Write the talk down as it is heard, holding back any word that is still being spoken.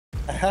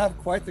I have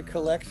quite the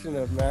collection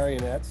of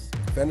marionettes.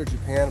 Fender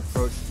Japan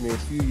approached me a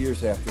few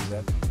years after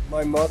that.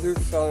 My mother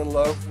fell in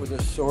love with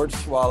a sword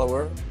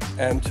swallower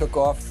and took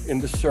off in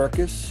the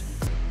circus.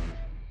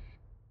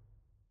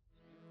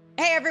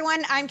 Hey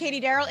everyone, I'm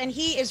Katie Darrell and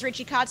he is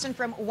Richie Kotzen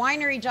from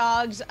Winery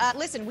Dogs.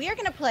 Listen, we are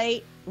gonna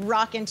play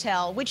Rock and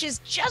Tell, which is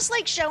just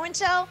like show and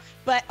tell,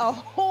 but a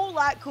whole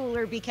lot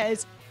cooler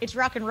because it's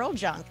rock and roll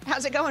junk.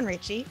 How's it going,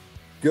 Richie?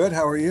 Good,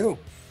 how are you?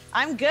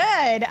 I'm good.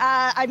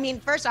 I mean,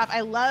 first off, I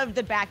love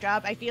the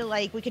backdrop. I feel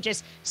like we could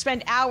just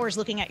spend hours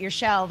looking at your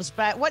shelves,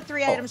 but what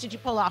three items did you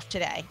pull off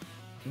today?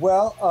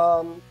 Well,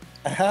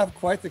 I have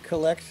quite the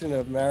collection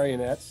of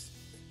marionettes,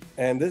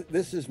 and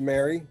this is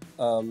Mary.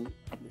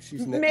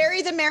 She's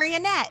Mary the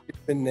Marionette.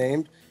 Been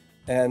named,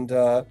 and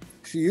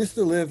she used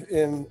to live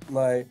in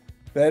my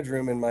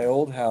bedroom in my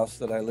old house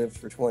that I lived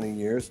for 20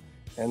 years,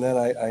 and then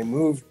I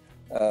moved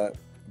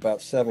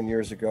about 7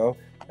 years ago,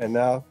 and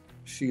now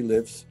she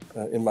lives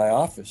in my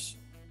office.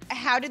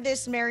 How did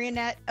this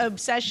marionette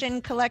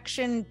obsession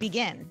collection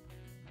begin?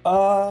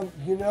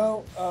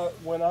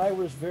 When I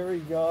was very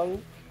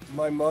young,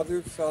 my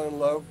mother fell in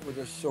love with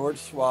a sword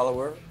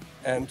swallower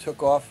and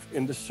took off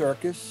in the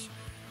circus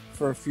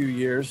for a few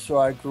years. So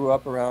I grew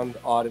up around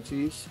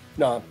oddities.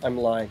 No, I'm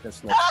lying.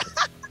 That's not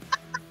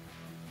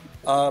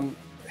true.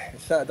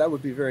 That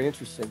would be very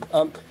interesting.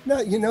 I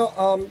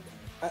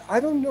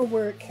don't know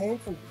where it came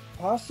from.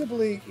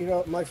 Possibly,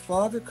 my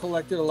father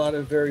collected a lot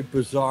of very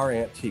bizarre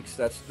antiques.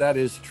 That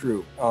is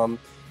true. And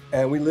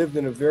we lived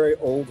in a very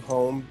old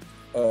home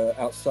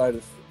outside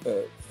of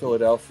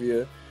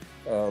Philadelphia.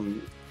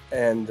 He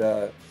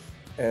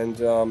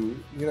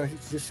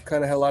just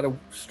kind of had a lot of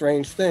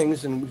strange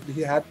things, and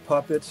he had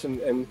puppets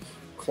and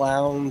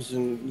clowns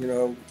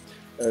and,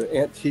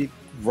 antique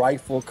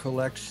rifle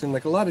collection,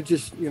 like a lot of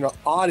just,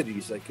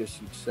 oddities, I guess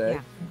you'd say.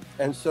 Yeah.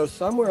 And so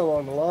somewhere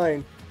along the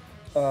line,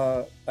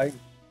 I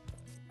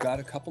got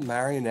a couple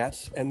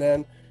marionettes, and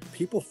then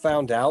people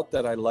found out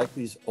that I like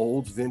these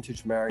old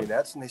vintage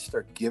marionettes, and they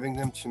start giving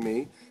them to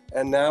me.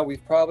 And now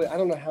we've probably, I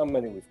don't know how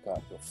many we've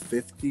got,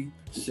 50,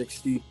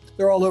 60,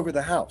 they're all over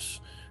the house.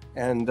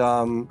 And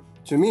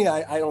to me,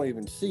 I don't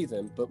even see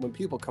them, but when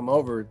people come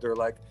over, they're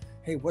like,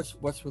 hey, what's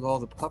with all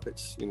the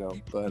puppets,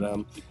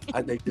 but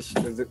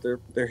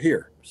they're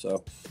here,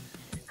 so.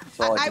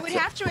 I would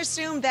have to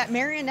assume that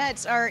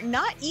marionettes are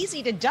not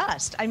easy to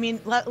dust. I mean,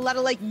 a lot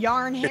of like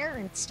yarn hair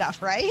and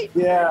stuff, right?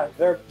 Yeah,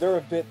 they're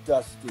a bit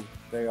dusty.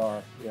 They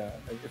are, yeah.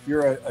 If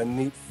you're a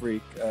neat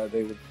freak,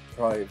 they would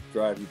probably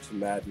drive you to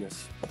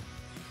madness.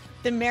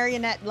 The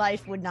marionette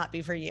life would not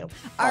be for you.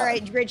 All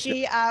right,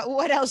 Richie,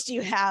 what else do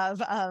you have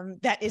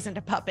that isn't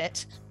a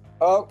puppet?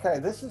 Okay,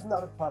 this is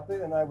not a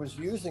puppet, and I was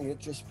using it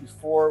just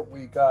before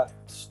we got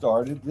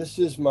started. This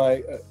is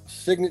my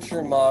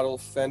signature model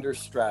Fender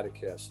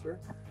Stratocaster.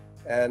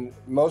 And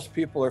most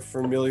people are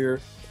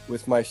familiar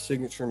with my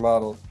signature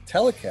model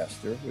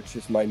Telecaster, which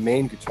is my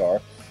main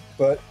guitar.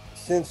 But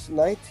since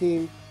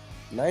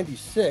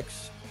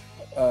 1996,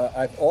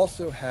 I've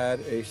also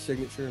had a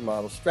signature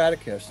model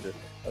Stratocaster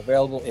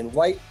available in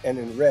white and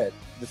in red.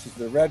 This is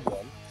the red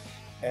one.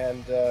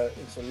 And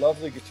it's a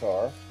lovely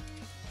guitar.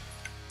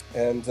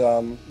 And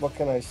what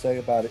can I say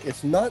about it?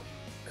 It's not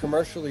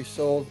commercially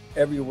sold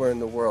everywhere in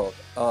the world.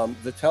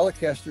 The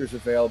Telecaster is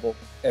available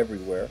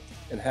everywhere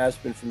and has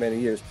been for many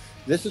years.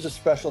 This is a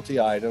specialty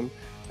item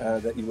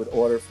that you would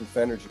order from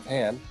Fender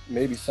Japan.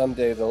 Maybe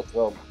someday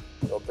they'll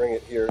bring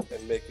it here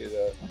and make it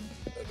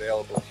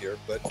available here.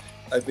 But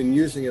I've been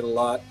using it a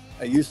lot.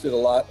 I used it a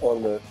lot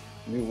on the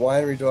new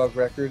Winery Dog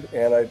record,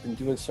 and I've been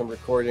doing some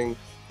recording,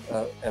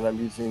 and I'm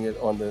using it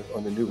on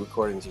the new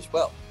recordings as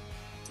well.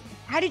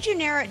 How did you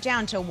narrow it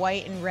down to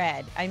white and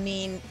red? I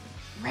mean,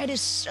 red is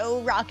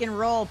so rock and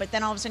roll, but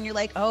then all of a sudden you're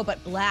like, oh,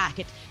 but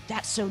black,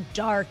 that's so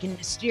dark and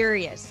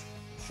mysterious.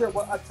 Sure.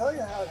 Well, I'll tell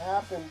you how it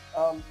happened.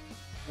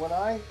 When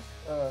I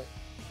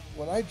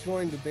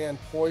joined the band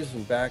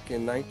Poison back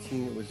in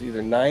it was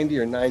either 90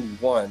 or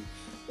 91,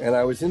 and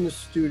I was in the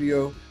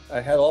studio.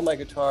 I had all my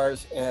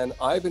guitars, and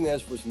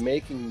Ibanez was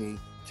making me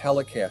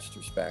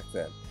Telecasters back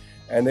then,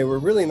 and they were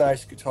really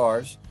nice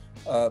guitars.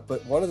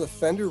 But one of the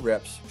Fender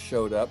reps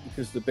showed up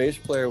because the bass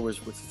player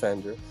was with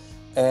Fender,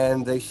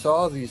 and they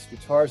saw these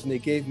guitars, and they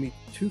gave me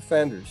two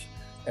Fenders,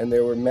 and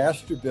they were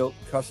master-built,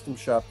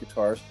 custom-shop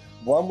guitars.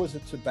 One was a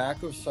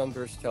Tobacco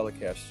Sunburst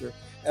Telecaster,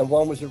 and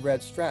one was a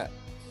red Strat.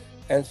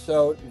 And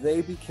so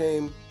they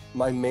became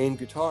my main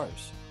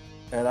guitars.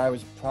 And I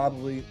was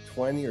probably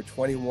 20 or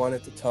 21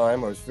 at the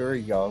time. I was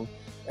very young,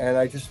 and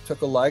I just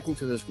took a liking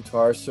to those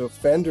guitars. So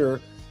Fender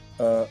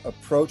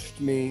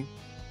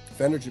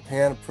Fender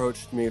Japan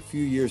approached me a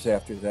few years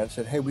after that,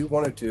 said, hey, we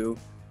want to do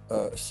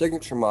a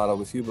signature model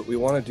with you, but we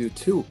want to do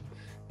two.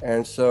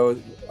 And so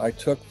I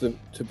took the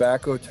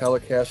Tobacco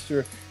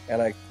Telecaster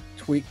and I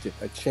tweaked it.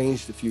 I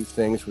changed a few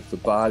things with the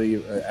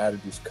body,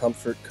 added these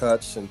comfort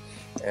cuts and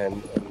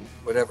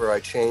whatever I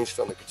changed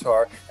on the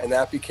guitar, and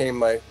that became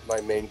my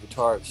main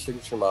guitar, the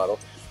signature model.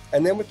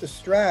 And then with the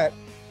Strat,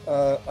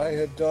 I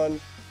had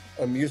done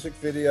a music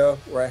video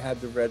where I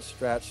had the red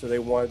Strat, so they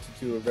wanted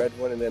to do a red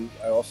one, and then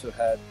I also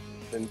had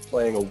than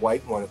playing a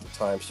white one at the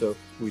time, so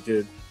we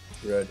did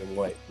red and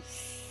white.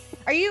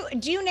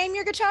 Do you name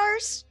your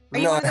guitars? Are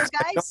you No, one of those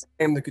I don't guys?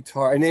 name the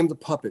guitar. I name the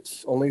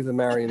puppets. Only the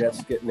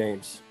marionettes get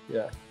names.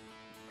 Yeah.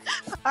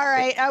 All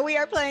right, we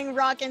are playing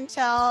Rock and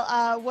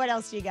Tell. What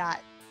else do you got?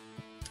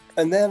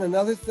 And then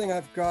another thing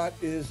I've got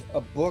is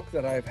a book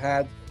that I've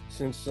had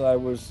since I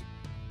was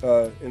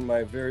in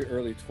my very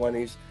early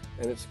 20s,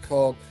 and it's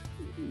called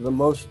The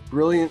Most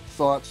Brilliant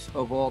Thoughts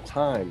of All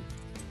Time.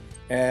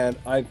 And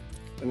I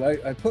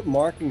put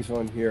markings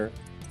on here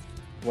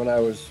when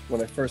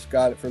I first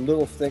got it for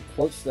little thick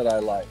quotes that I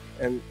like.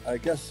 And I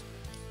guess,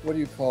 what do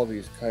you call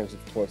these kinds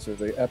of quotes? Are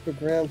they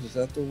epigrams? Is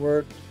that the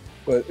word?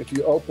 But if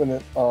you open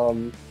it, let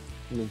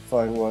me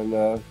find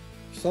one.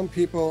 Some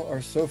people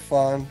are so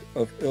fond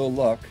of ill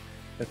luck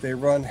that they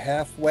run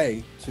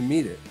halfway to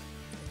meet it.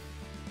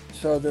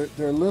 So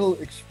they're little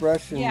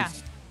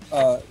expressions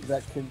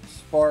that can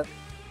spark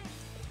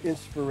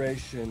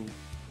inspiration.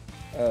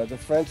 The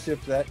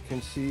friendship that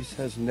can cease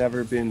has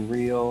never been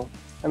real.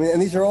 I mean,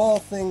 and these are all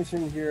things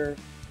in here.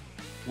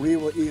 We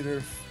will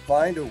either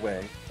find a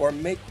way or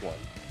make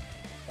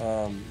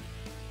one.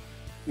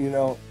 You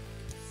know,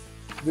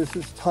 this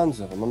is tons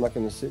of them. I'm not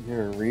going to sit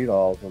here and read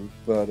all of them,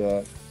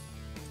 but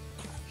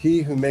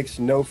he who makes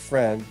no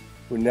friend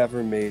who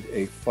never made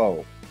a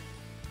foe.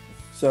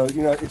 So,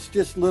 you know, it's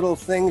just little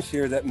things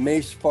here that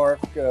may spark,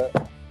 you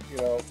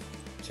know,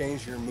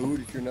 change your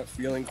mood if you're not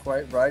feeling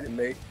quite right. It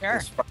may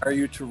inspire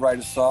you to write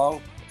a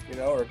song, you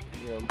know, or,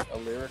 you know, a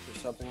lyric or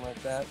something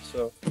like that.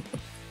 So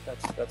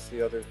that's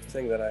the other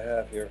thing that I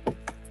have here.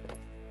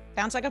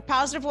 Sounds like a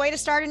positive way to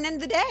start and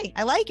end the day.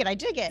 I like it. I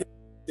dig it.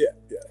 Yeah.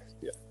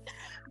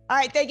 All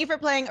right. Thank you for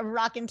playing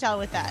Rock and Tell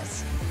with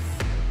us.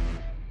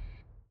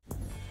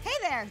 Hey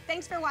there.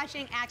 Thanks for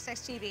watching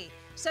AXS TV.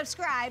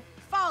 Subscribe,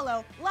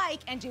 follow,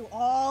 like, and do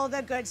all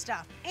the good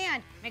stuff.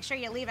 And make sure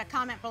you leave a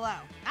comment below.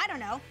 I don't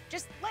know.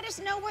 Just let us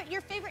know what your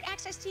favorite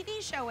AXS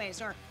TV show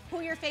is, or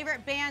who your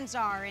favorite bands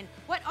are, and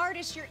what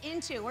artists you're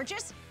into, or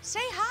just say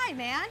hi,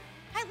 man.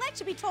 I'd like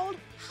to be told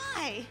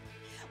hi.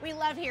 We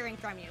love hearing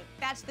from you.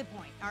 That's the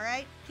point, all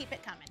right? Keep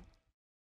it coming.